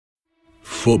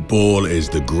Football is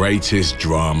the greatest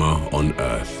drama on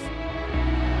earth.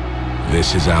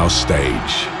 This is our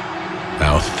stage,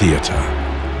 our theater.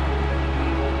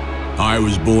 I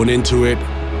was born into it,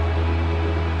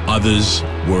 others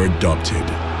were adopted,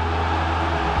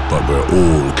 but we're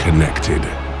all connected.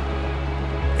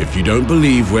 If you don't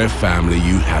believe we're family,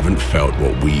 you haven't felt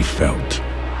what we felt.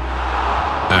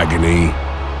 Agony,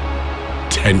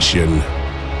 tension,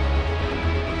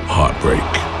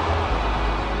 heartbreak.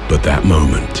 But that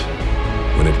moment,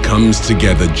 when it comes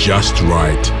together just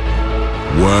right,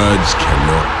 words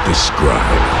cannot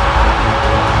describe.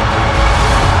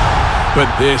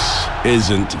 But this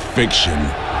isn't fiction.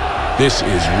 This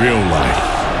is real life,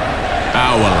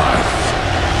 our life.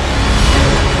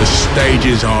 The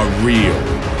stages are real.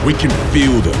 We can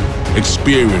feel them,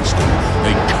 experience them.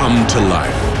 They come to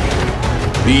life.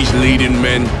 These leading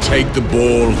men take the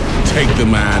ball, take the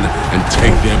man, and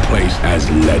take their place as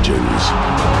legends.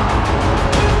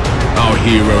 Our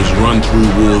heroes run through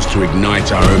walls to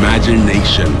ignite our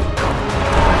imagination.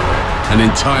 An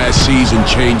entire season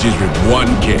changes with one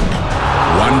kick,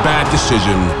 one bad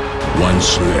decision, one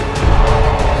slip.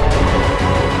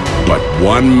 But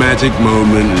one magic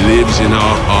moment lives in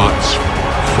our hearts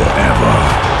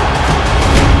forever.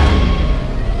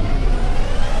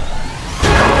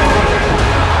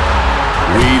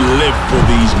 Live for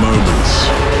these moments.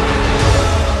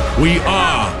 We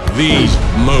are these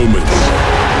moments.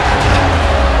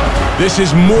 This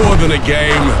is more than a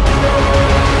game.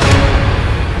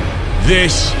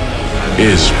 This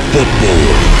is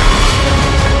football.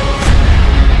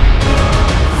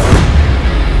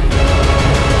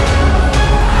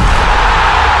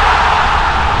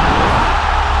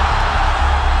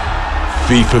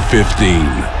 FIFA 15.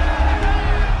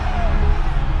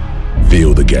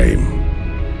 Feel the game.